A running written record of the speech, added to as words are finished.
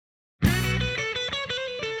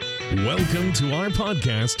Welcome to our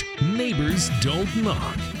podcast, Neighbors Don't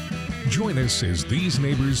Knock. Join us as these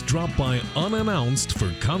neighbors drop by unannounced for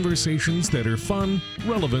conversations that are fun,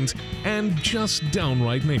 relevant, and just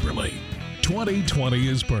downright neighborly. 2020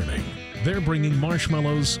 is burning. They're bringing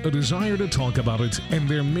marshmallows, a desire to talk about it, and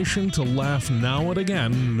their mission to laugh now and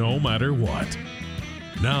again, no matter what.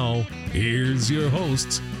 Now, here's your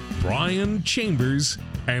hosts, Brian Chambers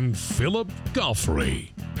and Philip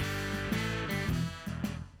Goffrey.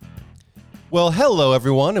 Well, hello,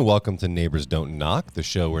 everyone, and welcome to Neighbors Don't Knock, the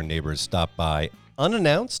show where neighbors stop by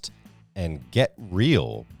unannounced and get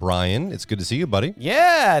real. Brian, it's good to see you, buddy.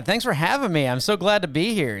 Yeah, thanks for having me. I'm so glad to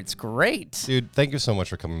be here. It's great. Dude, thank you so much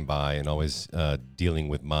for coming by and always dealing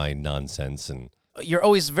with my nonsense. And you're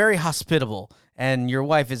always very hospitable, and your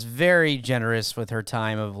wife is very generous with her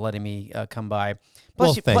time of letting me come by.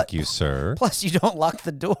 Plus, thank you, sir. Plus, you don't lock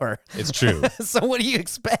the door. It's true. So what do you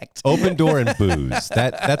expect? Open door and booze.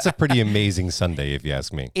 That's a pretty amazing Sunday, if you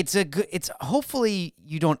ask me. It's hopefully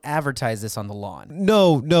you don't advertise this on the lawn.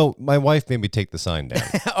 No. My wife made me take the sign down.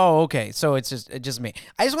 Oh, okay. So it's just me.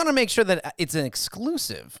 I just want to make sure that it's an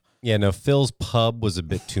exclusive. Yeah, no, Phil's pub was a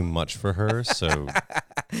bit too much for her, so.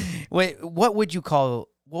 Wait, what would you call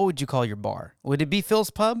your bar? Would it be Phil's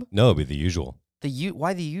pub? No, it'd be the usual.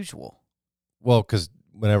 Why the usual? Well, because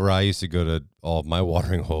whenever I used to go to all of my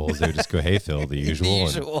watering holes, they would just go, hey, Phil, the usual.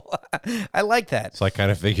 The usual. I like that. So I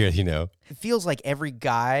kind of figured, It feels like every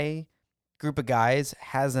group of guys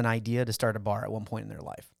has an idea to start a bar at one point in their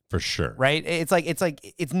life. For sure. Right?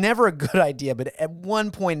 It's never a good idea, but at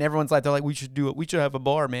one point in everyone's life, they're like, we should do it. We should have a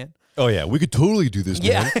bar, man. Oh, yeah. We could totally do this,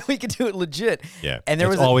 man. Yeah, we could do it legit. Yeah. And there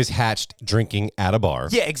was always hatched drinking at a bar.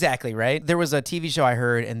 Yeah, exactly, right? There was a TV show I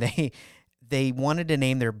heard, and they wanted to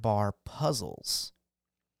name their bar Puzzles.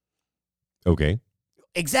 Okay.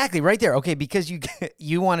 Exactly, right there. Okay, because you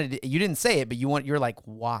didn't say it, but you're like,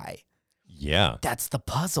 why? Yeah. That's the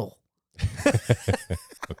puzzle.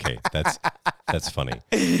 Okay, that's funny.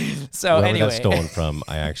 So wherever anyway, that's stolen from,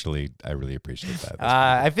 I really appreciate that.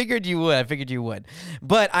 I figured you would.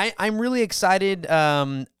 But I'm really excited.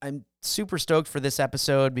 I'm super stoked for this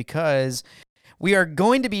episode because we are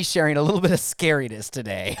going to be sharing a little bit of scariness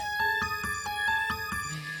today.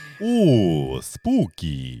 Ooh,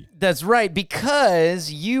 spooky. That's right,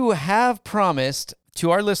 because you have promised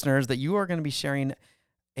to our listeners that you are going to be sharing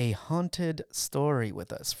a haunted story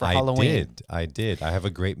with us for Halloween. I did. I have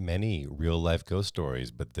a great many real-life ghost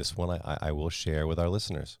stories, but this one I will share with our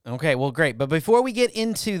listeners. Okay, well, great. But before we get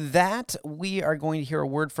into that, we are going to hear a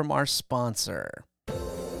word from our sponsor.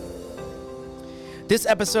 This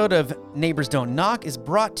episode of Neighbors Don't Knock is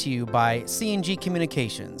brought to you by C&G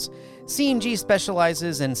Communications. C&G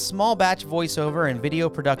specializes in small batch voiceover and video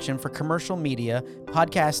production for commercial media,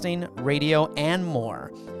 podcasting, radio, and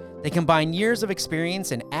more. They combine years of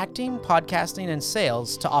experience in acting, podcasting, and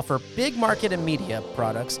sales to offer big market and media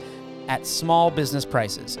products at small business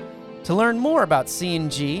prices. To learn more about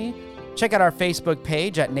C&G, check out our Facebook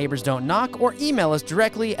page at Neighbors Don't Knock or email us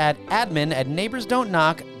directly at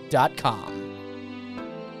admin@neighborsdon'tknock.com.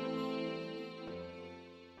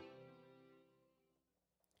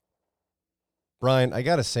 Brian, I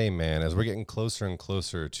gotta say, man, as we're getting closer and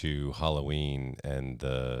closer to Halloween and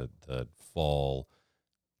the fall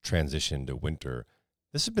transition to winter,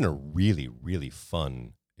 this has been a really, really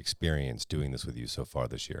fun experience doing this with you so far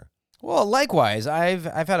this year. Well, likewise, I've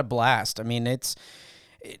had a blast. I mean, I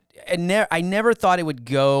never thought it would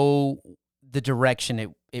go the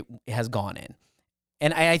direction it has gone in.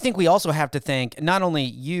 And I think we also have to thank not only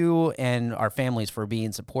you and our families for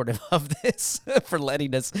being supportive of this, for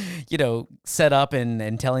letting us, set up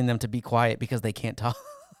and telling them to be quiet because they can't talk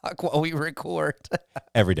while we record.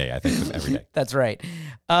 Every day, I think of every day. That's right.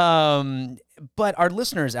 But our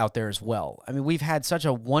listeners out there as well. I mean, we've had such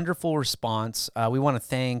a wonderful response. We want to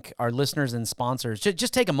thank our listeners and sponsors.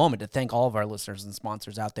 Just take a moment to thank all of our listeners and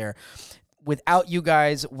sponsors out there. Without you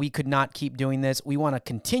guys, we could not keep doing this. We want to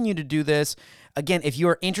continue to do this. Again, if you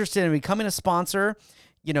are interested in becoming a sponsor,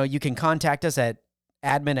 you can contact us at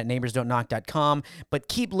admin@neighborsdon'tknock.com. But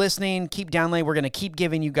keep listening, keep downloading. We're going to keep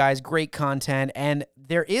giving you guys great content. And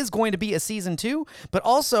there is going to be a season 2, but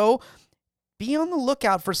also be on the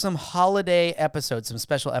lookout for some holiday episodes, some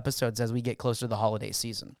special episodes as we get closer to the holiday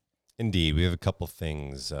season. Indeed. We have a couple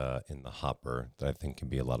things in the hopper that I think can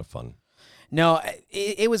be a lot of fun. No,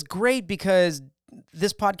 it was great because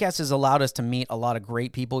this podcast has allowed us to meet a lot of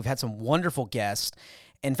great people. We've had some wonderful guests.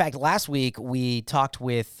 In fact, last week we talked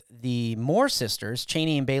with the Moore sisters,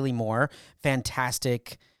 Cheney and Bailey Moore,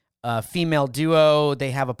 fantastic female duo.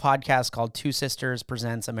 They have a podcast called Two Sisters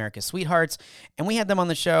Presents America's Sweethearts, and we had them on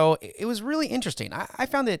the show. It was really interesting. I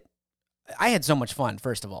found it I had so much fun,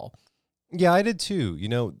 first of all. Yeah, I did too. You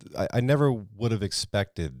know, I never would have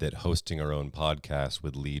expected that hosting our own podcast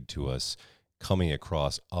would lead to us coming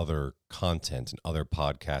across other content and other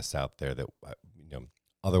podcasts out there that,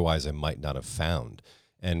 otherwise I might not have found.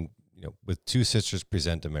 And, with Two Sisters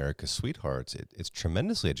Present America's Sweethearts, it's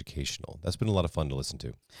tremendously educational. That's been a lot of fun to listen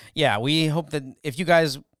to. Yeah, we hope that if you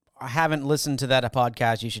guys haven't listened to that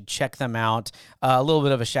podcast, you should check them out. A little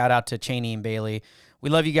bit of a shout out to Cheney and Bailey. We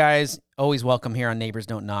love you guys. Always welcome here on Neighbors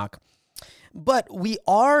Don't Knock. But we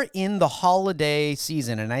are in the holiday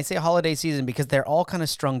season, and I say holiday season because they're all kind of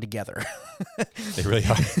strung together. They really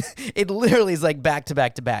are. It literally is like back to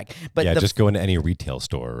back to back. But yeah, just go into any retail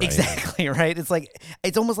store, right? Exactly, right?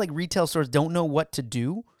 It's almost like retail stores don't know what to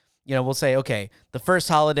do. We'll say, okay, the first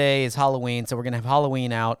holiday is Halloween, so we're going to have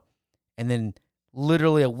Halloween out, and then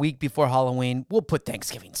literally a week before Halloween, we'll put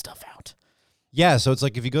Thanksgiving stuff out. Yeah, so it's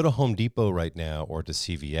like if you go to Home Depot right now or to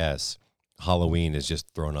CVS, Halloween is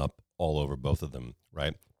just thrown up all over both of them,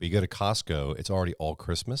 right? But you go to Costco, it's already all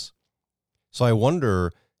Christmas. So I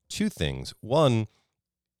wonder two things. One,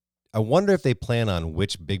 I wonder if they plan on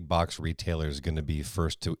which big box retailer is going to be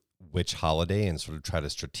first to which holiday and sort of try to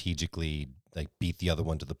strategically like beat the other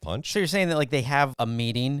one to the punch. So you're saying that like they have a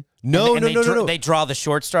meeting? No. They draw the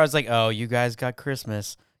short straws like, oh, you guys got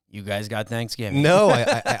Christmas. You guys got Thanksgiving. No,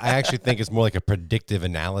 I actually think it's more like a predictive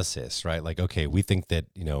analysis, right? Like, okay, we think that,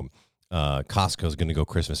 Costco is going to go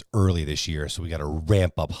Christmas early this year, so we got to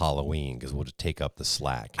ramp up Halloween because we'll just take up the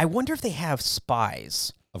slack. I wonder if they have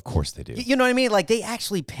spies. Of course they do. You know what I mean? Like they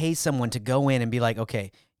actually pay someone to go in and be like,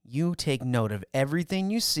 okay, you take note of everything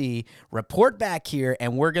you see, report back here,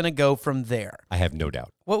 and we're going to go from there. I have no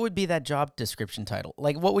doubt. What would be that job description title?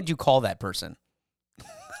 Like, what would you call that person?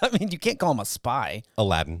 I mean, you can't call him a spy.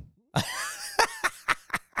 Aladdin.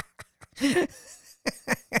 That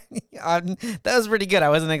was pretty good. I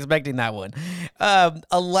wasn't expecting that one.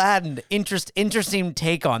 Aladdin, interesting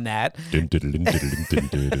take on that.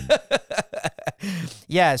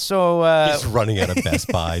 Yeah, so he's running out of Best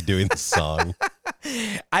Buy doing the song.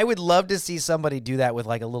 I would love to see somebody do that with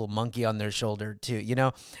like a little monkey on their shoulder too.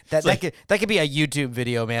 That could be a YouTube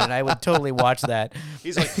video, man. And I would totally watch that.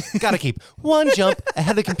 He's like, gotta keep one jump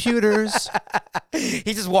ahead of the computers.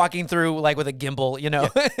 He's just walking through like with a gimbal, Yeah.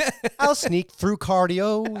 I'll sneak through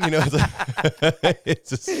cardio, It's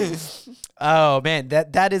just... Oh man,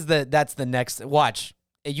 that's the next watch.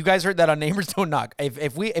 You guys heard that on Neighbors Don't Knock.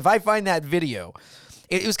 If I find that video,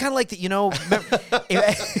 it was kind of like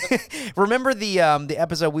remember the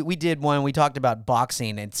episode we did when we talked about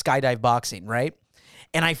boxing and skydive boxing, right?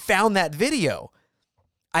 And I found that video.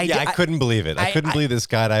 I couldn't believe it. I couldn't believe that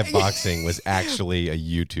skydive boxing was actually a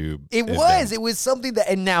YouTube event. It was something that,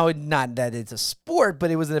 and now not that it's a sport,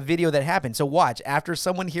 but it was a video that happened. So watch, after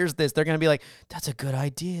someone hears this, they're going to be like, that's a good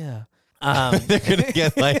idea. They're going to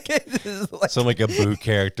get like some like a Boo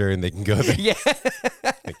character and they can go there. Yeah.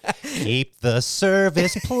 Keep the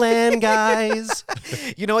service plan, guys.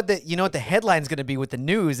 You know what the headline's going to be with the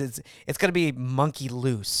news? It's going to be Monkey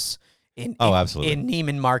Loose. Absolutely. In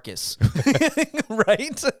Neiman Marcus.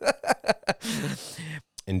 Right?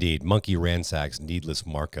 Indeed. Monkey ransacks needless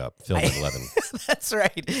markup. Film at 11. That's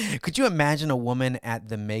right. Could you imagine a woman at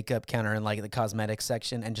the makeup counter in like the cosmetics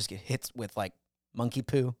section and just get hit with like monkey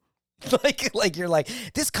poo? Like you're like,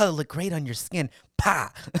 this color look great on your skin.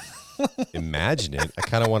 Pa! Imagine it. I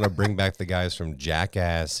kind of want to bring back the guys from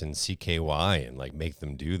Jackass and CKY and like make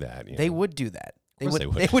them do that. They would do that. They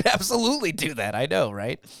would. would absolutely do that. I know,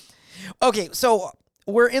 right? Okay, so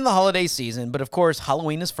we're in the holiday season, but of course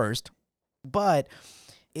Halloween is first. But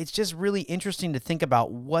it's just really interesting to think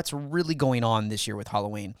about what's really going on this year with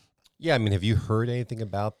Halloween. Yeah, I mean, have you heard anything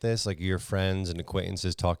about this? Like your friends and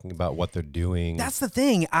acquaintances talking about what they're doing? That's the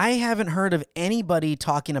thing. I haven't heard of anybody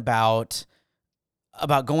talking about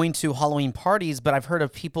going to Halloween parties, but I've heard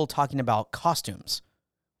of people talking about costumes,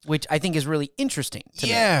 which I think is really interesting to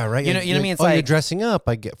me. Yeah, right. You know what I mean? It's you're dressing up.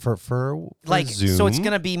 I get for like Zoom. So it's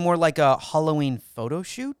gonna be more like a Halloween photo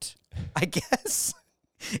shoot, I guess.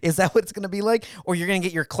 Is that what it's going to be like? Or you're going to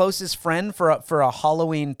get your closest friend for a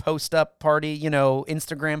Halloween post-up party,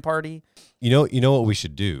 Instagram party? You know what we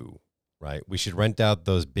should do, right? We should rent out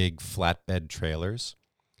those big flatbed trailers,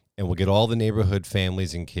 and we'll get all the neighborhood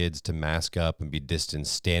families and kids to mask up and be distant,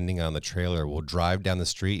 standing on the trailer. We'll drive down the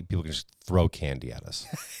street. People can just throw candy at us.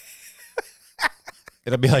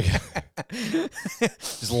 It'll be like,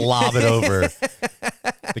 just lob it over.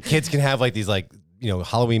 The kids can have like these like,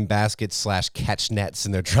 Halloween baskets / catch nets,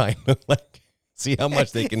 and they're trying to like see how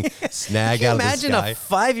much they can snag out of the sky. Imagine a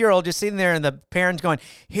 5-year-old just sitting there and the parents going,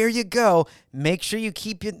 here you go, make sure you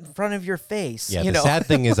keep it in front of your face. Yeah, you the know? sad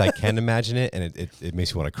thing is I can imagine it, and it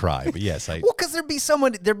makes me want to cry. But yes, Well, because there'd be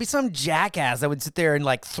some jackass that would sit there and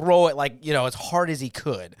like throw it like, as hard as he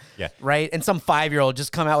could. Yeah. Right. And some 5-year-old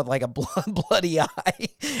just come out with like a bloody eye.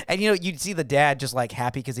 And, you'd see the dad just like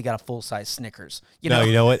happy because he got a full-size Snickers. You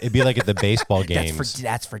know what? It'd be like at the baseball games.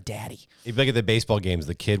 That's for daddy. It'd be like at the baseball games,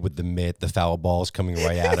 the kid with the mitt, the foul ball's coming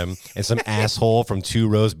right at him, and some asshole from 2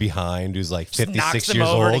 rows behind who's like 56 years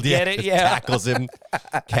old. Tackles him,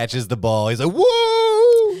 catches the ball. He's like, woo!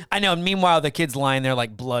 I know. And meanwhile, the kid's lying there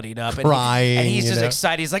like bloodied up, crying, and he's just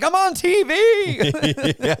excited. He's like, "I'm on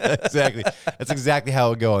TV." Yeah, exactly. That's exactly how it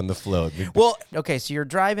would go on the float. Well, okay, so you're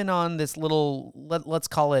driving on this little, let's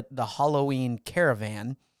call it the Halloween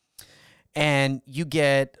caravan, and you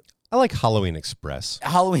get I like Halloween Express.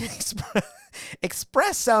 Halloween Express.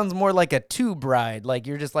 Express sounds more like a tube ride, like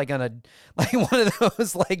you're just like on one of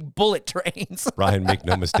those like bullet trains. Brian, make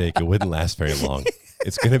no mistake, it wouldn't last very long.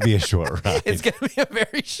 It's going to be a short ride. It's going to be a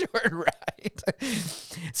very short ride.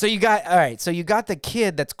 So you got the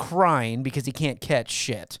kid that's crying because he can't catch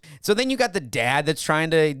shit. So then you got the dad that's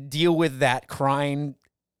trying to deal with that crying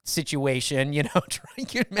situation, can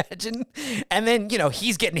you imagine? And then,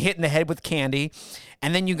 he's getting hit in the head with candy.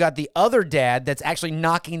 And then you got the other dad that's actually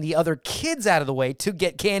knocking the other kids out of the way to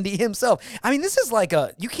get candy himself. I mean, this is like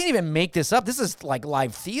you can't even make this up. This is like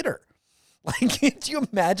live theater. Like, can't you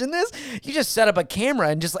imagine this? You just set up a camera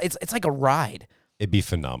and just, it's like a ride. It'd be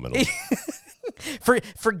phenomenal.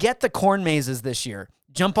 Forget the corn mazes this year.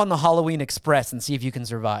 Jump on the Halloween Express and see if you can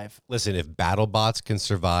survive. Listen, if BattleBots can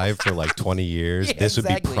survive for like 20 years, Yeah, this would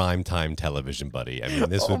be exactly. primetime television, buddy. I mean,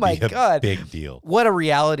 this would my be a God. big deal. What a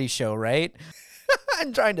reality show, right?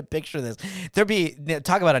 I'm trying to picture this.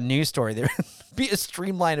 Talk about a news story. There'd be a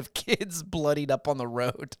streamline of kids bloodied up on the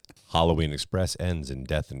road. Halloween Express ends in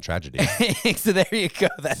death and tragedy. So there you go.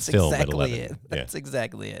 That's Film at exactly 11. it. Yeah. That's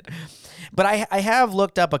exactly it. But I have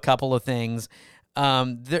looked up a couple of things.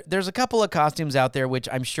 There's a couple of costumes out there which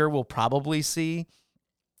I'm sure we'll probably see.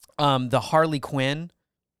 The Harley Quinn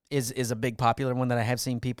is a big popular one that I have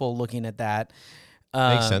seen people looking at that.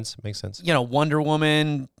 Makes sense. Wonder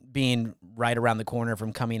Woman being right around the corner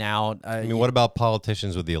from coming out. I mean, what about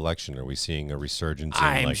politicians with the election? Are we seeing a resurgence in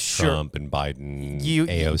I'm like sure- Trump and Biden,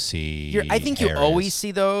 AOC? I think Harris? you always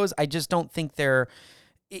see those. I just don't think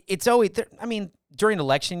it's always, I mean, during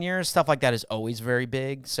election years, stuff like that is always very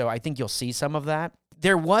big. So I think you'll see some of that.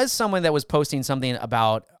 There was someone that was posting something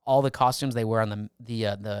about all the costumes they wear on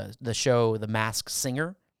the show, The Masked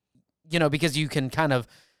Singer, because you can kind of,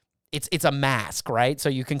 it's a mask, right? So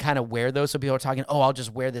you can kind of wear those. So people are talking, oh, I'll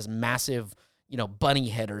just wear this massive, bunny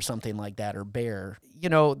head or something like that, or bear.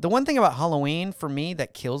 The one thing about Halloween for me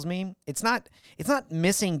that kills me, it's not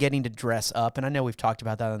missing getting to dress up. And I know we've talked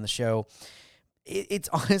about that on the show. It's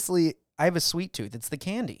honestly, I have a sweet tooth. It's the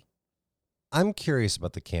candy. I'm curious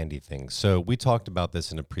about the candy thing. So we talked about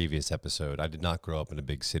this in a previous episode. I did not grow up in a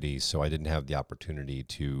big city, so I didn't have the opportunity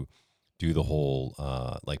to do the whole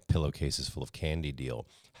like pillowcases full of candy deal.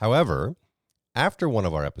 However, after one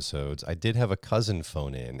of our episodes, I did have a cousin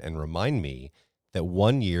phone in and remind me that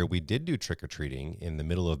one year we did do trick-or-treating in the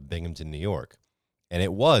middle of Binghamton, New York. And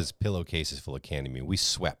it was pillowcases full of candy. I mean, we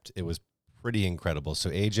swept. It was pretty incredible. So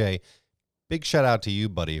AJ, big shout out to you,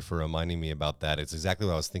 buddy, for reminding me about that. It's exactly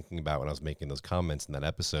what I was thinking about when I was making those comments in that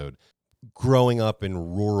episode. Growing up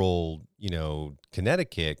in rural,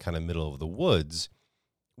 Connecticut, kind of middle of the woods,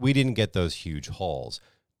 we didn't get those huge hauls.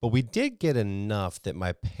 But we did get enough that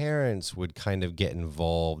my parents would kind of get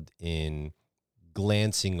involved in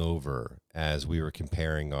glancing over as we were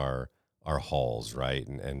comparing our hauls, right?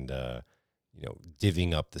 And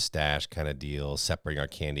divvying up the stash kind of deal, separating our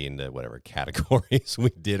candy into whatever categories we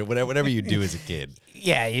did, or whatever you do as a kid.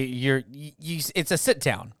 Yeah, it's a sit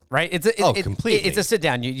down, right? Completely. It's a sit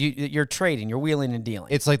down. You're trading, you're wheeling and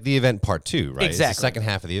dealing. It's like the event part 2, right? Exactly. It's the second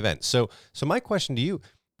half of the event. So my question to you,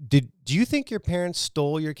 do you think your parents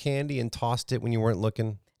stole your candy and tossed it when you weren't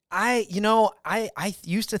looking? I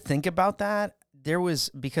used to think about that.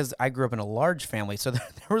 Because I grew up in a large family, so there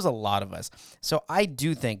was a lot of us. So I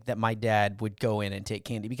do think that my dad would go in and take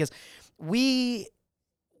candy because I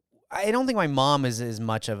don't think my mom is as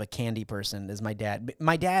much of a candy person as my dad.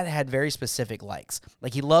 My dad had very specific likes.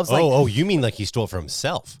 Like he loves like... Oh, you mean like he stole it for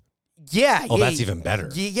himself? Yeah. Oh, that's even better.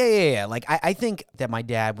 Yeah. Like I think that my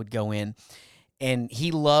dad would go in and he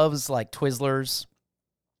loves like Twizzlers,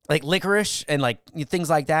 like licorice and like things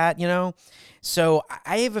like that, So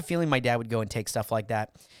I have a feeling my dad would go and take stuff like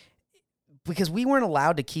that because we weren't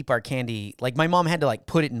allowed to keep our candy. Like my mom had to like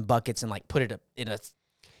put it in buckets and like put it in a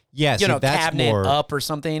cabinet up or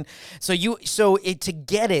something. So to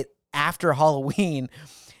get it after Halloween,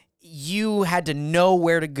 you had to know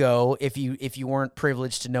where to go if you weren't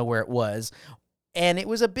privileged to know where it was. And it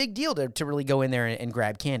was a big deal to really go in there and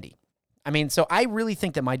grab candy. I mean, so I really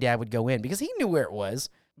think that my dad would go in because he knew where it was,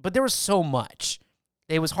 but there was so much.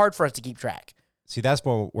 It was hard for us to keep track. See, that's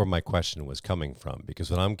more where my question was coming from,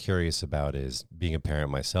 because what I'm curious about is, being a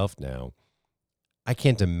parent myself now, I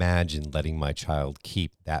can't imagine letting my child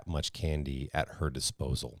keep that much candy at her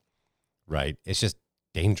disposal, right? It's just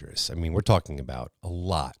dangerous. I mean, we're talking about a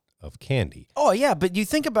lot of candy. Oh, yeah, but you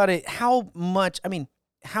think about it, how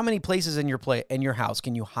many places in your house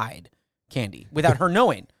can you hide candy without her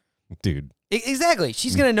knowing? Dude. Exactly.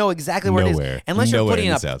 She's going to know exactly where Nowhere. it is. Unless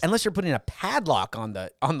you're putting a padlock on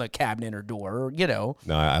the cabinet or door, you know.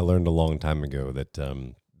 No, I learned a long time ago that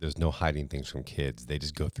there's no hiding things from kids. They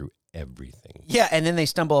just go through everything. Yeah, and then they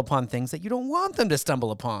stumble upon things that you don't want them to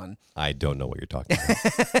stumble upon. I don't know what you're talking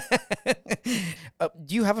about.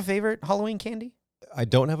 Do you have a favorite Halloween candy? I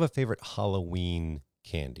don't have a favorite Halloween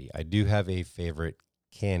candy. I do have a favorite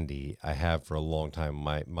candy I have for a long time.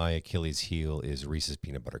 My Achilles heel is Reese's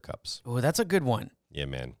Peanut Butter Cups. Oh, that's a good one. Yeah,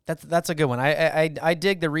 man. That's a good one. I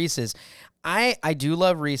dig the Reese's. I do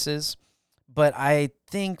love Reese's, but I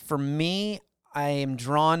think for me, I am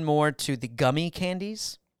drawn more to the gummy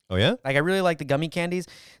candies. Oh, yeah? Like, I really like the gummy candies.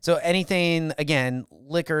 So anything, again,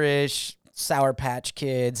 licorice, Sour Patch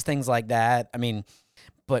Kids, things like that. I mean,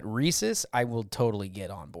 but Reese's, I will totally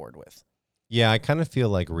get on board with. Yeah, I kind of feel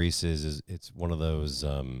like Reese's it's one of those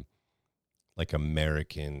like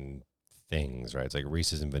American things, right? It's like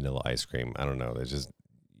Reese's and vanilla ice cream. I don't know. It's just,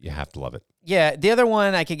 you have to love it. Yeah, the other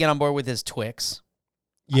one I could get on board with is Twix.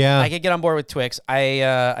 Yeah. I could get on board with Twix.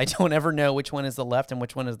 I don't ever know which one is the left and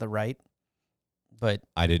which one is the right. But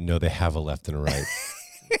I didn't know they have a left and a right.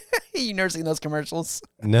 You never seen those commercials?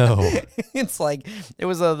 No. It's like, it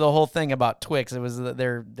was the whole thing about Twix. It was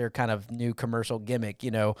their kind of new commercial gimmick,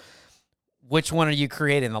 you know. Which one are you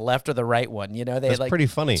creating, the left or the right one? You know, they That's had like pretty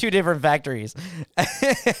funny. two different factories.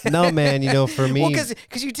 No, man, you know, for me. Well,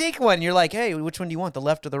 because you take one, you're like, hey, which one do you want, the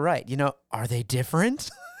left or the right? You know, are they different?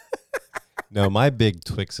 No, my big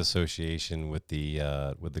Twix association with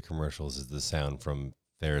the commercials is the sound from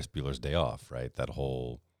Ferris Bueller's Day Off, right? That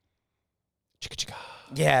whole chicka chicka.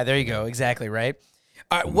 Yeah, there you go. Exactly, right?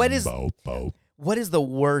 All right, what is the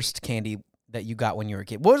worst candy that you got when you were a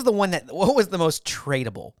kid? What was the most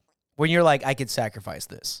tradable? When you're like, I could sacrifice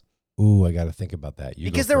this. Ooh, I got to think about that. You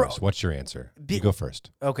Because go first. What's your answer? You go first.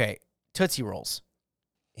 Okay, Tootsie Rolls.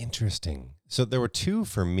 Interesting. So there were two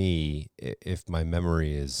for me, if my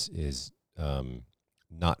memory is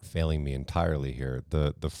not failing me entirely here.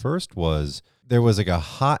 The first was, there was like a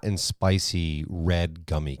hot and spicy red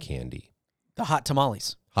gummy candy. The hot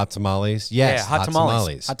tamales. Hot tamales? Yes, yeah, hot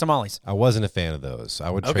tamales. Hot tamales. I wasn't a fan of those. I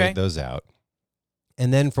would trade those out.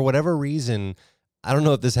 And then for whatever reason, I don't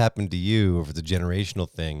know if this happened to you or if it's a generational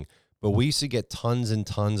thing, but we used to get tons and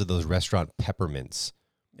tons of those restaurant peppermints.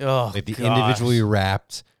 Oh, like the individually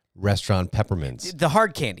wrapped restaurant peppermints. The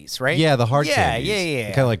hard candies, right? Yeah, the hard candies. Yeah.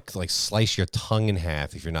 You kind of like slice your tongue in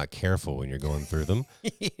half if you're not careful when you're going through them.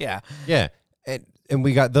 Yeah. Yeah. And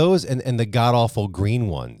we got those and the god-awful green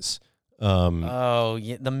ones. Oh,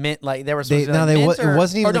 yeah, the mint, like they were It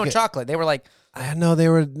wasn't even like chocolate. They were like, I know they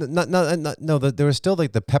were there was still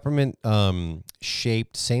like the peppermint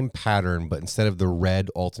shaped, same pattern, but instead of the red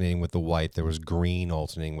alternating with the white, there was green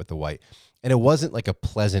alternating with the white. And it wasn't like a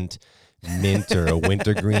pleasant mint or a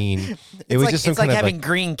wintergreen. It was just some kind of having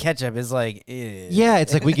green ketchup is like, ew. Yeah,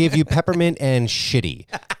 it's like we gave you peppermint and shitty.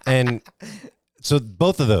 And so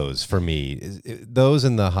both of those for me, those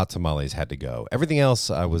and the hot tamales had to go. Everything else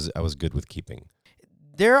I was good with keeping.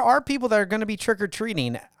 There are people that are going to be trick or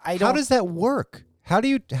treating. How does that work? How do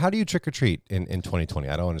you trick or treat in 2020?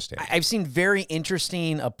 I don't understand. I've seen very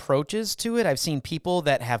interesting approaches to it. I've seen people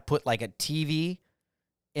that have put like a TV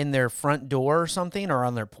in their front door or something, or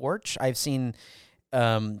on their porch. I've seen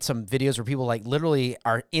some videos where people like literally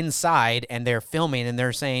are inside and they're filming and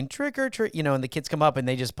they're saying trick or treat, you know, and the kids come up and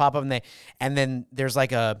they just pop up and then there's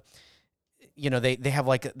like a, you know, they have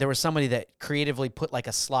like, there was somebody that creatively put like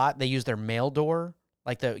a slot. They use their mail door.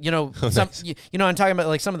 Like the, you know, Nice. you know, I'm talking about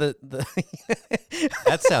like some of the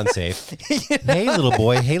That sounds safe. Hey, little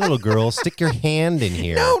boy. Hey, little girl. Stick your hand in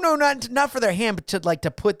here. No, not for their hand, but to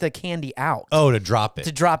put the candy out. Oh, to drop it.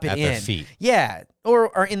 To drop it at in their feet. Yeah,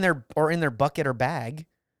 or in their bucket or bag.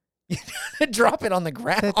 Drop it on the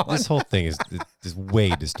ground. This whole thing is way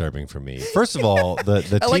disturbing for me. First of all, the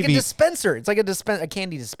TV, like a dispenser. It's like a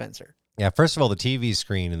candy dispenser. Yeah, first of all, the TV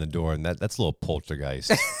screen in the door, and that's a little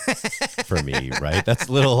poltergeist for me, right? That's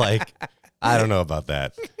a little like, I don't know about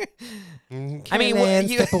that. I mean,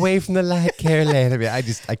 step away from the light, Caroline. I mean,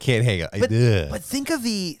 I can't hang out. But think of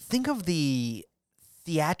the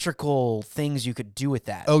theatrical things you could do with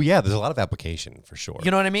that. Oh yeah, there's a lot of application for sure.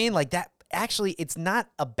 You know what I mean? Like that. Actually, it's not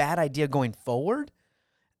a bad idea going forward.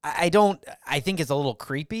 I think it's a little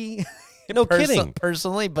creepy. No kidding.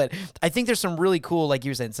 Personally, but I think there's some really cool, like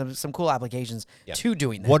you were saying, some cool applications to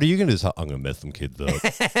doing that. What are you going to do? I'm going to mess some kids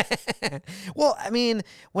up. Well, I mean,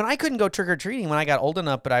 when I couldn't go trick-or-treating when I got old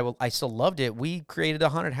enough, but I still loved it, we created a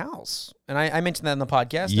haunted house. And I mentioned that in the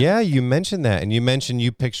podcast. Yeah, you mentioned that. And you mentioned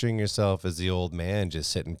you picturing yourself as the old man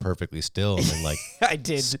just sitting perfectly still and then like I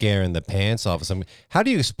did. Scaring the pants off of somebody. How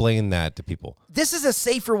do you explain that to people? This is a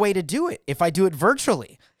safer way to do it if I do it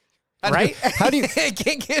virtually. Right? How do you I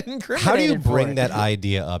can't get incriminated? How do you bring for it. that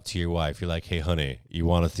idea up to your wife? You're like, hey, honey, you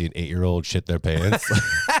want to see an 8-year-old shit their pants?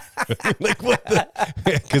 Like what the?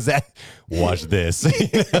 Because watch this.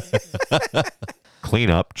 Clean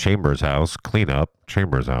up Chambers' house. Clean up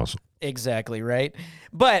Chambers' house. Exactly, right?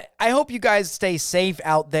 But I hope you guys stay safe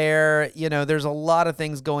out there. You know, there's a lot of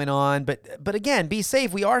things going on, but again, be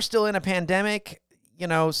safe. We are still in a pandemic, you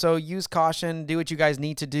know, so use caution, do what you guys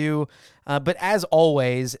need to do. But as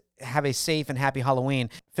always, have a safe and happy Halloween.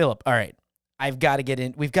 Philip, all right, we've got to get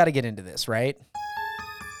into this, right?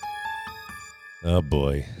 Oh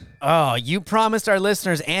boy. Oh, you promised our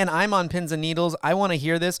listeners, and I'm on pins and needles. I want to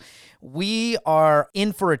hear this. We are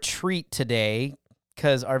in for a treat today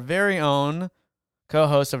because our very own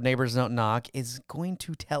co-host of Neighbors Don't Knock is going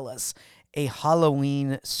to tell us a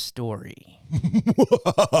Halloween story.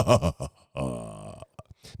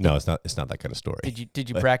 No, it's not that kind of story. Did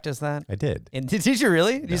you practice that? I did. And did you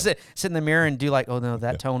really? Did you sit in the mirror and do like, oh no,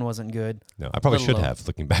 that tone wasn't good? No, I probably should have,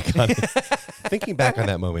 looking back on it. Thinking back on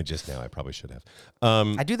that moment just now, I probably should have.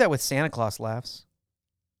 I do that with Santa Claus laughs.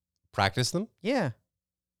 Practice them? Yeah.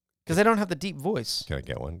 Because I don't have the deep voice. Can I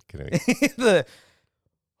get one? Can I? The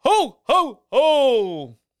ho, ho,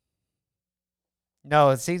 ho.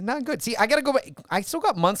 No, see, not good. See, I got to go back. I still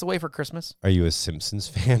got months away for Christmas. Are you a Simpsons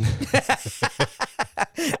fan?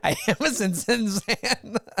 I am a Simpsons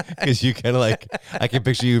fan. Because you kind of like, I can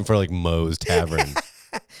picture you in front of like Moe's Tavern.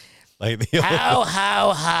 Like the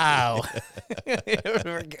how. Here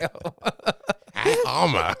we go.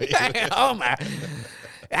 Homer. Homer.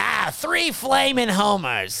 3 flaming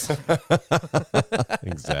Homers.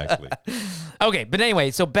 Exactly. Okay, but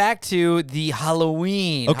anyway, so back to the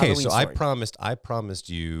Halloween. Okay, Halloween so story. I promised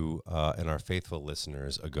you and our faithful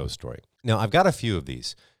listeners a ghost story. Now I've got a few of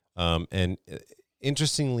these, and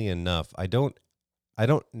interestingly enough, I don't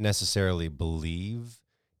necessarily believe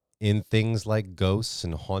in things like ghosts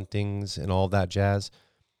and hauntings and all that jazz,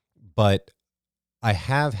 but I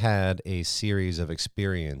have had a series of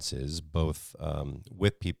experiences, both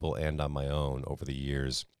with people and on my own over the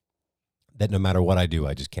years, that no matter what I do,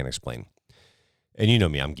 I just can't explain. And you know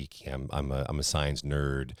me, I'm geeky. I'm a science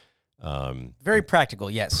nerd. Very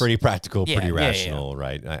practical, yes. Pretty practical, Yeah, pretty yeah, rational,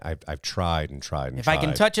 right? I've tried and tried and If tried. I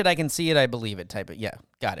can touch it, I can see it, I believe it type of, yeah,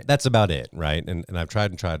 got it. That's about it, right? And I've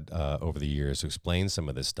tried and tried over the years to explain some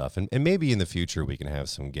of this stuff. And maybe in the future we can have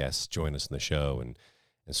some guests join us in the show and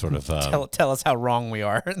sort of tell us how wrong we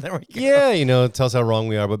are. There we go. Yeah, tell us how wrong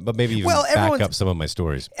we are, but maybe even back up some of my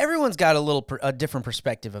stories. Everyone's got a different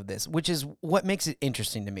perspective of this, which is what makes it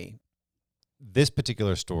interesting to me. This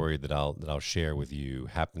particular story that I'll share with you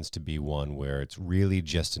happens to be one where it's really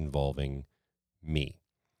just involving me.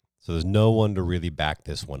 So there's no one to really back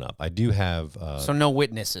this one up. I do have so no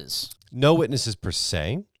witnesses. No witnesses per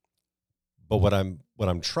se. But what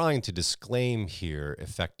I'm trying to disclaim here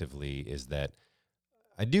effectively is that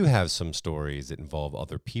I do have some stories that involve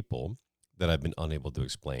other people that I've been unable to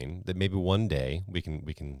explain, that maybe one day we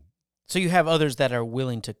can So you have others that are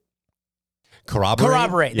willing to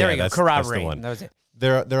corroborate. There we go. Corroborate. That's the one. That was it.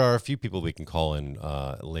 There are a few people we can call in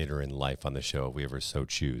later in life on the show if we ever so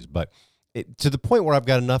choose. But to the point where I've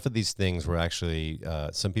got enough of these things where actually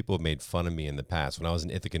some people have made fun of me in the past. When I was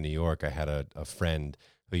in Ithaca, New York, I had a friend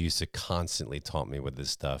who used to constantly taunt me with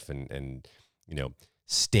this stuff and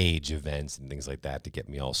stage events and things like that to get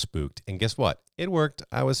me all spooked. And guess what? It worked.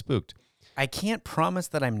 I was spooked. I can't promise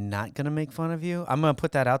that I'm not going to make fun of you. I'm going to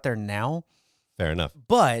put that out there now. Fair enough.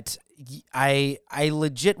 But I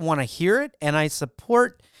legit want to hear it, and I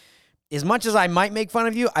support, as much as I might make fun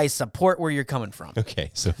of you, I support where you're coming from.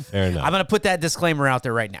 Okay, so fair enough. I'm going to put that disclaimer out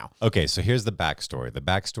there right now. Okay, so here's the backstory. The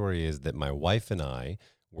backstory is that my wife and I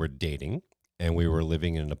were dating, and we were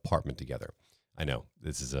living in an apartment together. I know,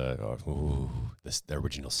 this is the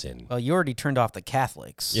original sin. Well, you already turned off the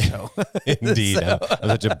Catholics. Yeah, so. indeed. So. I'm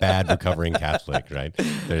such a bad recovering Catholic, right?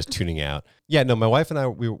 They're just tuning out. Yeah, no, my wife and I,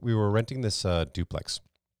 we were renting this duplex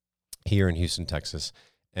here in Houston, Texas.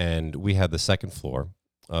 And we had the second floor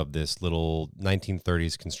of this little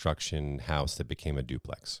 1930s construction house that became a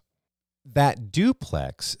duplex. That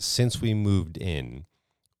duplex, since we moved in,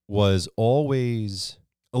 was always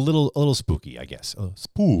a little spooky, I guess.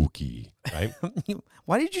 Spooky, right?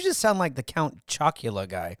 Why did you just sound like the Count Chocula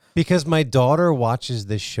guy? Because my daughter watches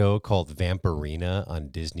this show called Vampirina on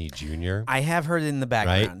Disney Junior. I have heard it in the Right?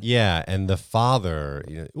 background. Yeah, and the father,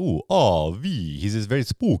 he's this very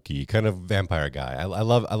spooky kind of vampire guy. I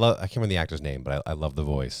love. I can't remember the actor's name, but I love the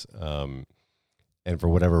voice. And for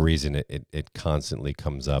whatever reason, it constantly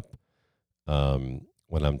comes up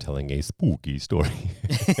when I'm telling a spooky story.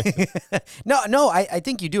 No, I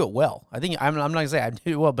think you do it well. I'm not gonna say I do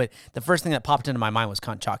it well, but the first thing that popped into my mind was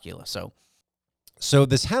Count Chocula. So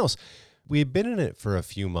this house, we had been in it for a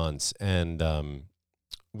few months, and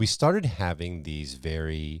we started having these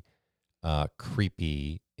very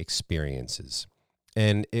creepy experiences.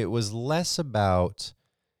 And it was less about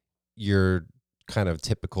your kind of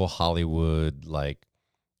typical Hollywood, like,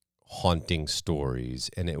 haunting stories.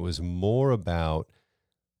 And it was more about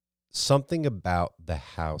something about the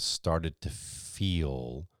house started to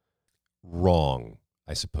feel wrong,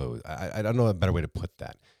 I suppose. I don't know a better way to put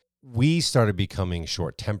that. We started becoming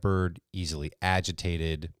short-tempered, easily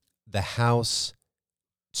agitated. The house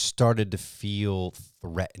started to feel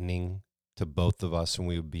threatening to both of us when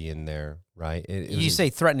we would be in there, right? You say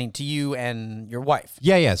threatening to you and your wife.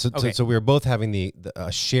 Yeah. So Okay. we were both having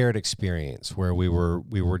a shared experience where we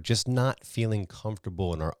were just not feeling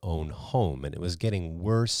comfortable in our own home, and it was getting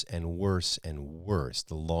worse and worse and worse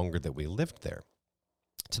the longer that we lived there,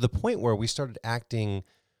 to the point where we started acting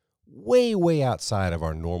way outside of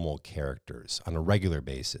our normal characters on a regular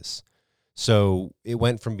basis. So it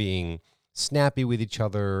went from being snappy with each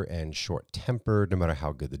other and short-tempered no matter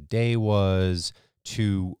how good the day was,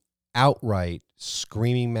 to outright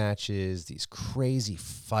screaming matches, these crazy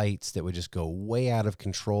fights that would just go way out of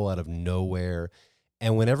control out of nowhere.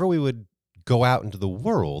 And whenever we would go out into the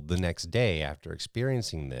world the next day after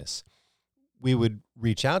experiencing this, we would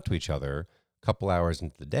reach out to each other a couple hours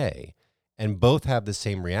into the day and both have the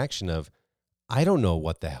same reaction of, I don't know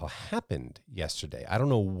what the hell happened yesterday. I don't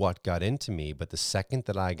know what got into me, but the second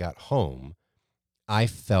that I got home, I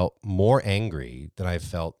felt more angry than I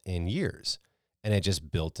felt in years. And it just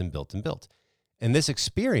built and built and built. And this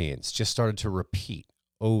experience just started to repeat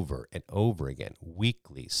over and over again,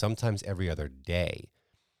 weekly, sometimes every other day,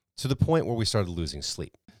 to the point where we started losing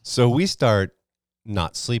sleep. So we start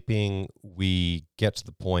not sleeping. We get to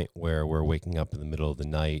the point where we're waking up in the middle of the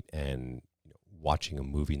night and watching a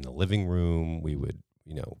movie in the living room. We would,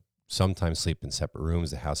 sometimes sleep in separate rooms.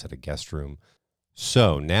 The house had a guest room.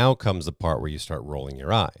 So now comes the part where you start rolling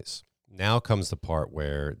your eyes. Now comes the part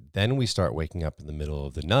where then we start waking up in the middle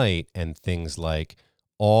of the night and things like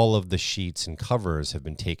all of the sheets and covers have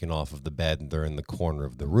been taken off of the bed and they're in the corner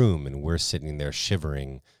of the room and we're sitting there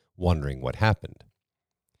shivering, wondering what happened.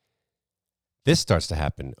 This starts to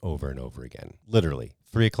happen over and over again. Literally,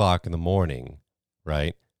 3 o'clock in the morning,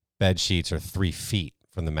 right? Bed sheets are 3 feet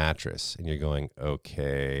from the mattress. And you're going,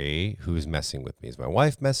 okay, who's messing with me? Is my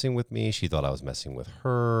wife messing with me? She thought I was messing with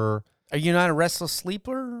her. Are you not a restless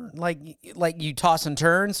sleeper? Like you toss and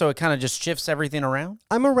turn, so it kind of just shifts everything around?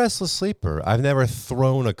 I'm a restless sleeper. I've never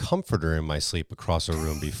thrown a comforter in my sleep across a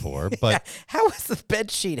room before, but How is the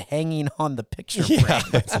bed sheet hanging on the picture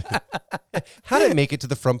frame? how did it make it to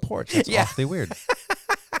the front porch? That's Yeah. awfully weird.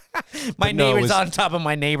 My But no, it neighbor's was- on top of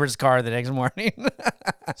my neighbor's car the next morning.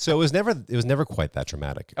 So it was never quite that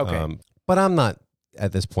dramatic. Okay. But I'm not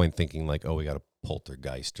at this point thinking like, oh, we got a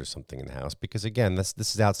poltergeist or something in the house, because again, this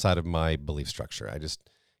is outside of my belief structure. I just,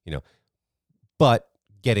 but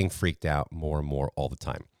getting freaked out more and more all the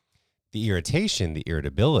time. The irritation, the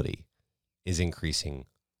irritability is increasing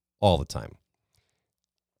all the time.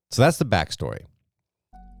 So that's the backstory.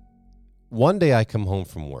 One day I come home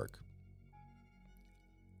from work.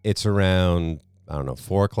 It's around,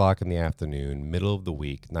 4 o'clock in the afternoon, middle of the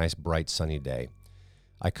week, nice, bright, sunny day.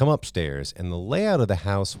 I come upstairs, and the layout of the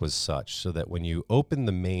house was such so that when you open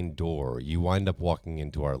the main door, you wind up walking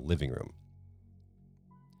into our living room.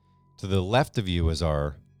 To the left of you is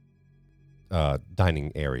our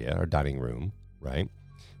dining area, our dining room, right?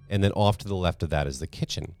 And then off to the left of that is the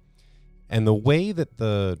kitchen. And the way that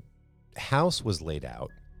the house was laid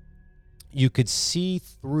out, you could see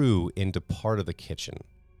through into part of the kitchen,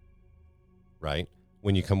 right?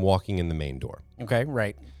 When you come walking in the main door. Okay,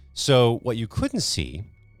 right. So what you couldn't see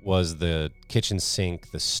was the kitchen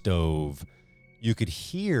sink, the stove. You could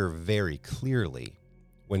hear very clearly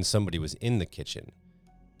when somebody was in the kitchen.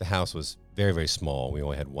 The house was very, very small. We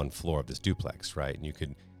only had one floor of this duplex, right?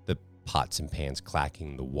 And the pots and pans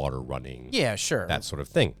clacking, the water running. Yeah, sure. That sort of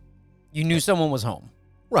thing. You knew someone was home.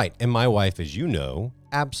 Right. And my wife, as you know,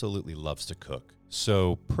 absolutely loves to cook.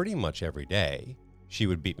 So pretty much every day, she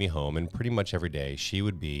would beat me home, and pretty much every day, she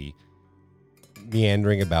would be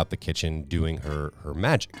meandering about the kitchen doing her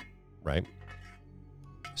magic, right?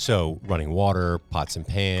 So running water, pots and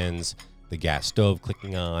pans, the gas stove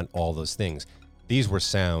clicking on, all those things. These were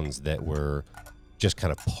sounds that were just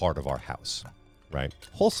kind of part of our house, right?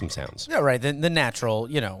 Wholesome sounds. Yeah, right. The natural,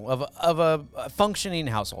 of a functioning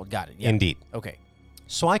household. Got it. Yeah. Indeed. Okay.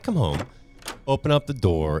 So I come home, open up the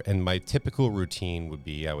door, and my typical routine would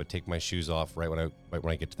be I would take my shoes off right when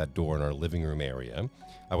I get to that door in our living room area.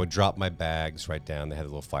 I would drop my bags right down. They had a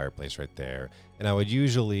little fireplace right there. And I would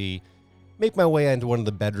usually make my way into one of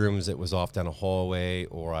the bedrooms that was off down a hallway,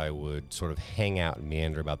 or I would sort of hang out and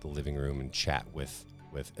meander about the living room and chat with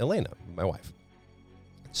Elena, my wife.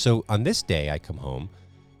 So on this day, I come home.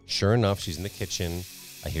 Sure enough, she's in the kitchen.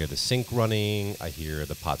 I hear the sink running. I hear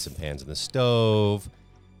the pots and pans in the stove.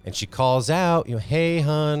 And she calls out, hey,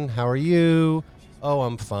 hun, how are you? Oh,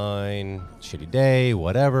 I'm fine. Shitty day,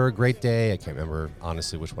 whatever. Great day. I can't remember,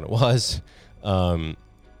 honestly, which one it was. And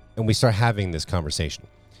we start having this conversation.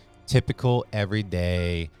 Typical,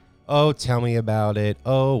 everyday, oh, tell me about it.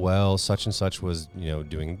 Oh, well, such and such was,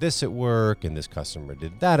 doing this at work, and this customer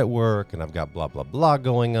did that at work, and I've got blah, blah, blah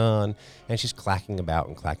going on. And she's clacking about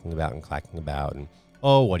and clacking about and clacking about. And,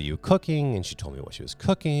 oh, what are you cooking? And she told me what she was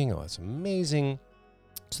cooking. Oh, that's amazing.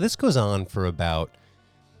 So this goes on for about,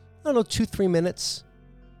 2-3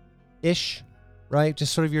 minutes-ish, right?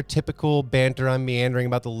 Just sort of your typical banter. I'm meandering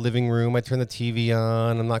about the living room. I turn the TV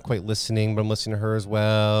on. I'm not quite listening, but I'm listening to her as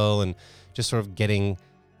well. And just sort of getting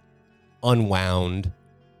unwound,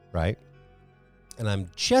 right? And I'm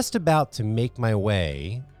just about to make my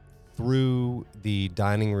way through the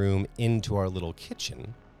dining room into our little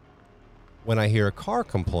kitchen when I hear a car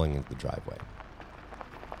come pulling into the driveway.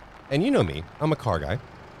 And you know me, I'm a car guy.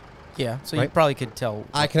 Yeah, so right? You probably could tell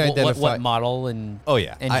I can identify what model and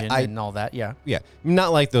engine and all that, yeah. Yeah,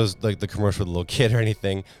 not like those, like the commercial with the little kid or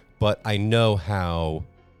anything, but I know how,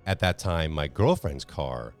 at that time, my girlfriend's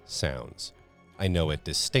car sounds. I know it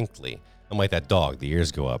distinctly. I'm like that dog, the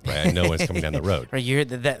ears go up, right? I know when it's coming down the road. Right, you hear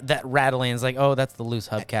that rattling, it's like, oh, that's the loose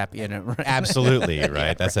hubcap, Right? Absolutely, right?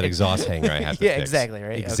 Yeah, that's that exhaust hanger I have to fix. Exactly,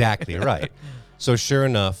 right? Exactly, okay. Right. So sure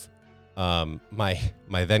enough, my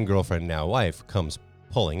then girlfriend, now wife, comes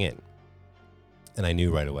pulling in. And I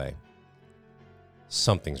knew right away,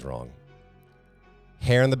 something's wrong.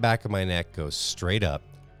 Hair on the back of my neck goes straight up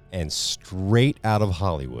and straight out of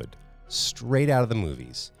Hollywood, straight out of the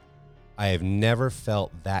movies. I have never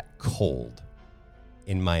felt that cold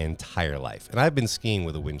in my entire life. And I've been skiing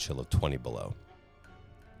with a wind chill of 20 below.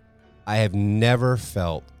 I have never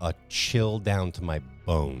felt a chill down to my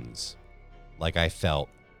bones like I felt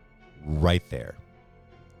right there.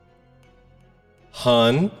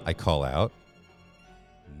 Hun, I call out.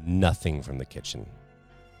 Nothing from the kitchen.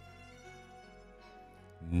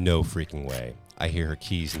 No freaking way. I hear her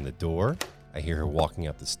keys in the door. I hear her walking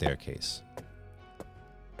up the staircase.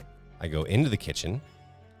 I go into the kitchen,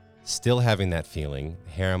 still having that feeling,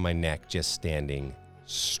 hair on my neck just standing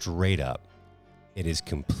straight up. It is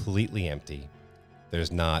completely empty.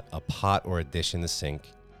 There's not a pot or a dish in the sink.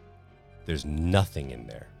 There's nothing in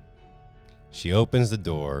there. She opens the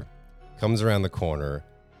door, comes around the corner.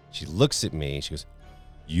 She looks at me. She goes,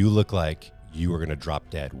 "You look like you are going to drop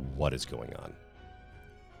dead. What is going on?"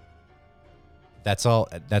 That's all.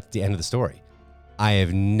 That's the end of the story. I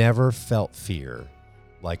have never felt fear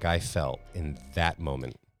like I felt in that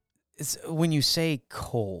moment. It's when you say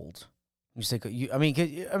cold, you say you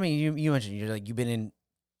mentioned you've been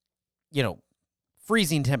in,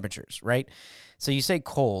 freezing temperatures, right? So you say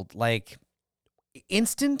cold, like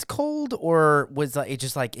instant cold, or was it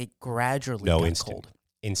just like it gradually got instant. cold?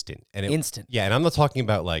 Instant. Instant. Yeah, and I'm not talking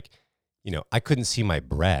about like, I couldn't see my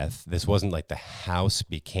breath. This wasn't like the house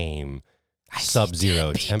became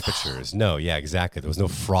sub-zero temperatures. No, yeah, exactly. There was no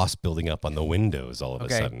frost building up on the windows all of a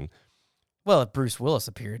sudden. Well, if Bruce Willis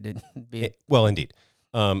appeared, it'd be... Well, indeed.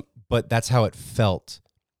 But that's how it felt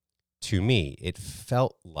to me. It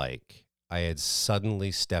felt like I had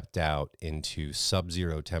suddenly stepped out into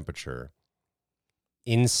sub-zero temperature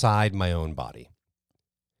inside my own body.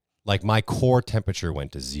 Like my core temperature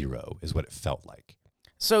went to 0 is what it felt like.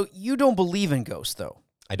 So you don't believe in ghosts, though?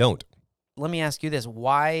 I don't. Let me ask you this.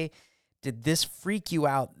 Why did this freak you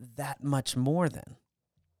out that much more then?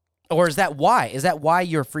 Or is that why? Is that why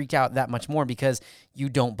you're freaked out that much more? Because you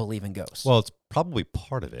don't believe in ghosts? Well, it's probably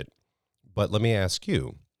part of it. But let me ask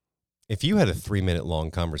you, if you had a 3-minute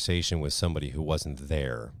long conversation with somebody who wasn't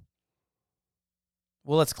there,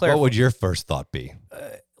 Well, let's clarify. What would your first thought be?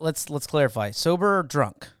 Let's clarify. Sober or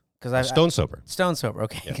drunk? Because Stone sober. Stone sober.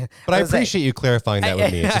 Okay. Yeah. But I appreciate you clarifying that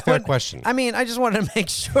with me. It's a fair question. I mean, I just wanted to make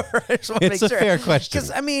sure. It's a fair question.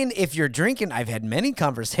 Because, I mean, if you're drinking, I've had many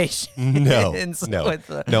conversations. No,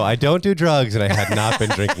 no, I don't do drugs, and I had not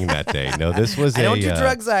been drinking that day. No, this was I don't do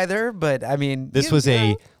drugs either, but, I mean. This was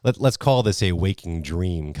let's call this a waking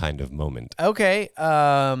dream kind of moment. Okay.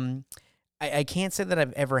 I can't say that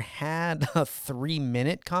I've ever had a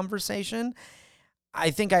 3-minute conversation.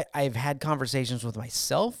 I think I've had conversations with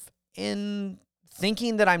myself in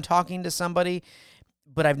thinking that I'm talking to somebody,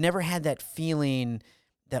 but I've never had that feeling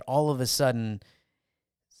that all of a sudden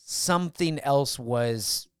something else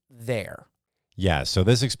was there. Yeah, so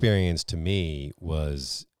this experience to me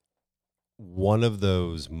was one of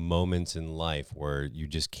those moments in life where you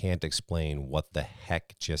just can't explain what the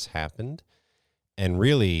heck just happened. And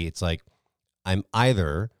really, it's like I'm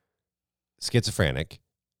either schizophrenic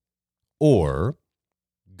or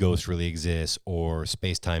ghosts really exist or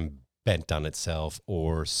space-time bent on itself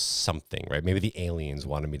or something, right? Maybe the aliens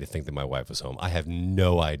wanted me to think that my wife was home. I have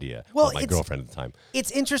no idea. Well, my girlfriend at the time. It's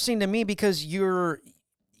interesting to me because you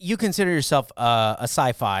consider yourself a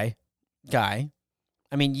sci-fi guy.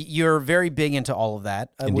 I mean, you're very big into all of that,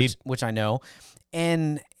 which I know.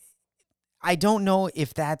 And I don't know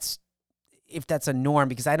if that's a norm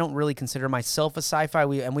because I don't really consider myself a sci-fi.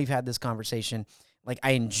 We've had this conversation. Like,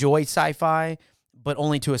 I enjoy sci-fi, but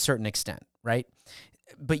only to a certain extent, right?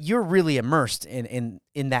 But you're really immersed in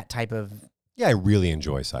that type of... Yeah, I really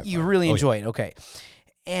enjoy sci-fi. You really enjoy it, okay.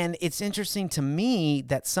 And it's interesting to me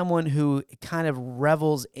that someone who kind of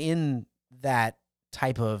revels in that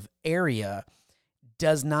type of area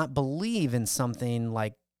does not believe in something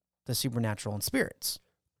like the supernatural and spirits.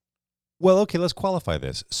 Well, okay, let's qualify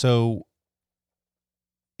this. So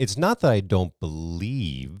it's not that I don't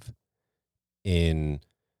believe in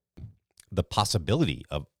the possibility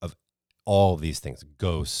of all of these things,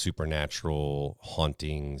 ghosts, supernatural,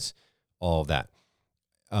 hauntings, all of that.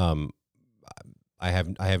 I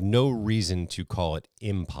have no reason to call it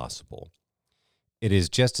impossible. It is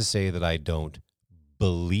just to say that I don't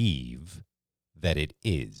believe that it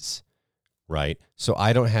is, right? So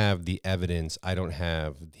I don't have the evidence. I don't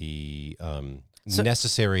have the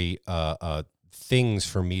necessary things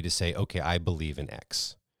for me to say, okay, I believe in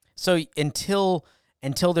X. So until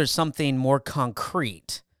there's something more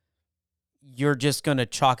concrete, you're just going to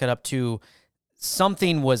chalk it up to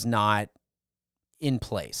something was not in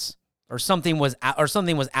place or something was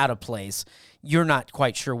out of place. You're not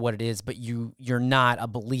quite sure what it is, but you're not a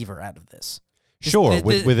believer out of this. Sure,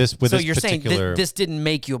 with this so this you're particular... saying this didn't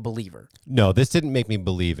make you a believer? No, this didn't make me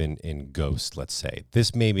believe in ghosts, let's say.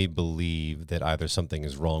 This made me believe that either something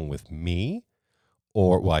is wrong with me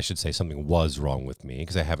or, well, I should say something was wrong with me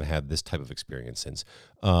because I haven't had this type of experience since.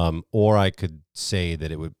 Or I could say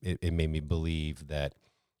that it made me believe that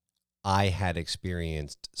I had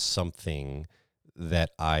experienced something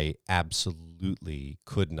that I absolutely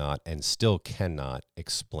could not and still cannot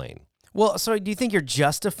explain. Well, so do you think you're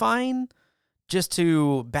justifying just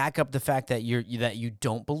to back up the fact that you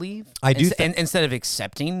don't believe? I do, instead of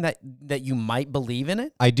accepting that you might believe in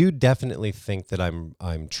it. I do definitely think that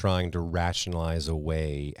I'm trying to rationalize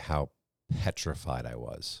away how petrified I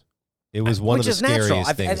was. It was one of the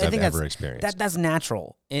scariest things I've ever experienced. That's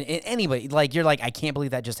natural. In anybody, like you're like, I can't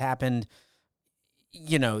believe that just happened.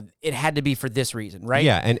 You know, it had to be for this reason, right?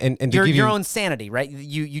 Yeah, and to your give your own sanity, right?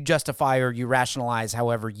 You justify or you rationalize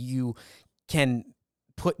however you can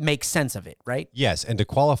make sense of it, right? Yes, and to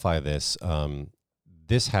qualify this,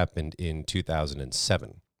 this happened in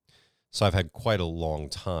 2007. So I've had quite a long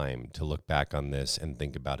time to look back on this and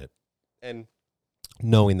think about it. And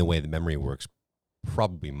knowing the way the memory works,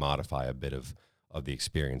 probably modify a bit of the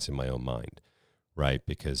experience in my own mind, right?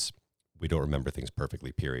 Because we don't remember things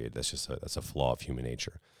perfectly, period. That's a flaw of human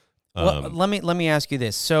nature. Well, let me ask you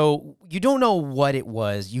this. So you don't know what it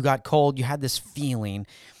was. You got cold. You had this feeling.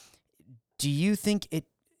 Do you think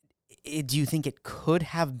it could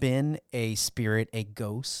have been a spirit, a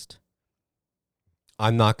ghost?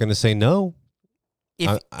 I'm not going to say no.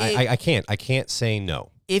 I can't say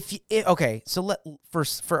no. Okay, so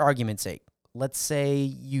for argument's sake, let's say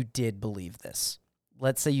you did believe this.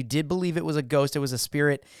 Let's say you did believe it was a ghost, it was a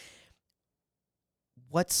spirit.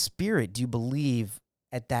 What spirit do you believe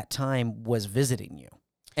at that time was visiting you?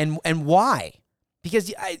 And why?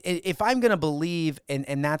 Because if I'm going to believe,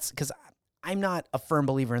 and that's because I'm not a firm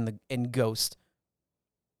believer in ghost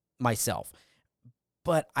myself,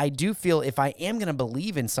 but I do feel if I am going to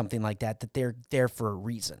believe in something like that they're there for a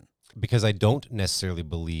reason. Because I don't necessarily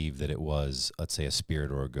believe that it was, let's say, a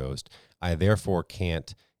spirit or a ghost. I therefore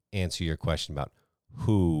can't answer your question about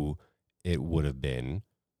who it would have been,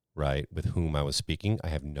 right, with whom I was speaking. I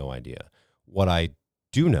have no idea. What I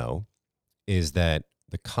do know is that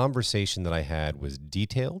the conversation that I had was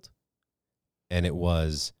detailed, and it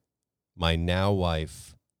was my now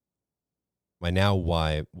wife's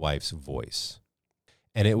voice.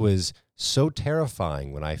 And it was so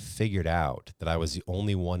terrifying when I figured out that I was the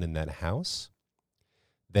only one in that house,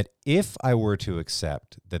 that if I were to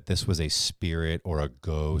accept that this was a spirit or a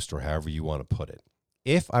ghost or however you want to put it,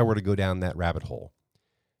 if I were to go down that rabbit hole,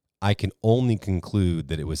 I can only conclude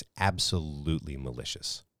that it was absolutely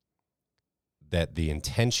malicious. That the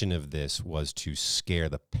intention of this was to scare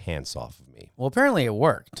the pants off of me. Well, apparently it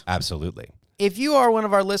worked. Absolutely. If you are one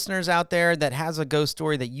of our listeners out there that has a ghost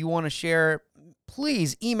story that you want to share,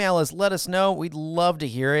 please email us. Let us know. We'd love to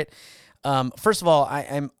hear it. First of all,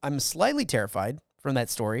 I'm slightly terrified from that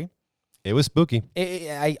story. It was spooky.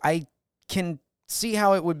 I can see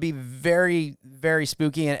how it would be very, very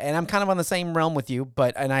spooky, and I'm kind of on the same realm with you,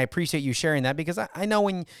 and I appreciate you sharing that, because I know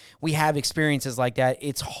when we have experiences like that,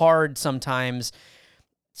 it's hard sometimes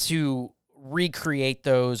to recreate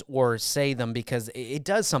those or say them, because it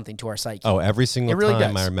does something to our psyche. Oh, every single really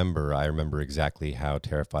time does. I remember exactly how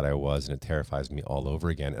terrified I was, and it terrifies me all over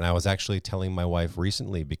again. And I was actually telling my wife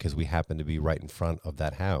recently, because we happened to be right in front of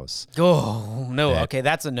that house. Oh, no. Okay,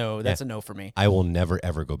 that's a no. That's a no for me. I will never,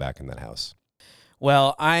 ever go back in that house.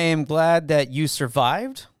 Well, I am glad that you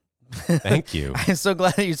survived. Thank you. I'm so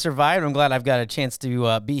glad that you survived. I'm glad I've got a chance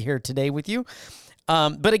to be here today with you.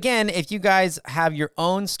 But again, if you guys have your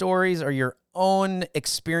own stories or your own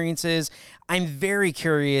experiences, I'm very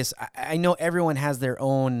curious. I know everyone has their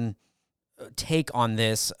own take on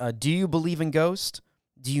this. Do you believe in ghosts?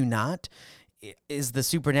 Do you not? Is the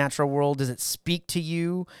supernatural world, does it speak to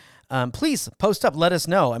you? Please post up. Let us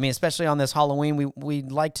know. I mean, especially on this Halloween,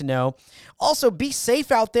 we'd like to know. Also, be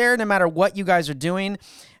safe out there no matter what you guys are doing.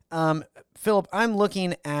 Philip, I'm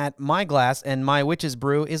looking at my glass, and my witch's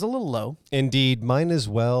brew is a little low. Indeed, mine as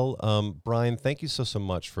well. Brian, thank you so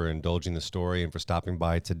much for indulging the story and for stopping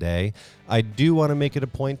by today. I do want to make it a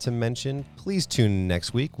point to mention, please tune in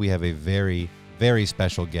next week. We have a very, very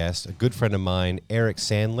special guest, a good friend of mine, Eric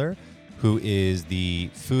Sandler, who is the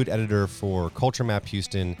food editor for Culture Map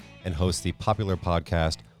Houston and hosts the popular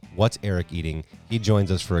podcast, What's Eric Eating? He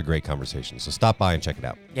joins us for a great conversation. So stop by and check it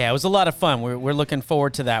out. Yeah, it was a lot of fun. We're looking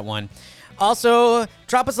forward to that one. Also,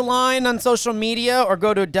 drop us a line on social media or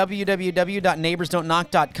go to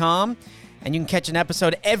www.neighborsdon'tknock.com, and you can catch an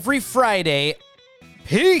episode every Friday.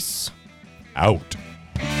 Peace Out.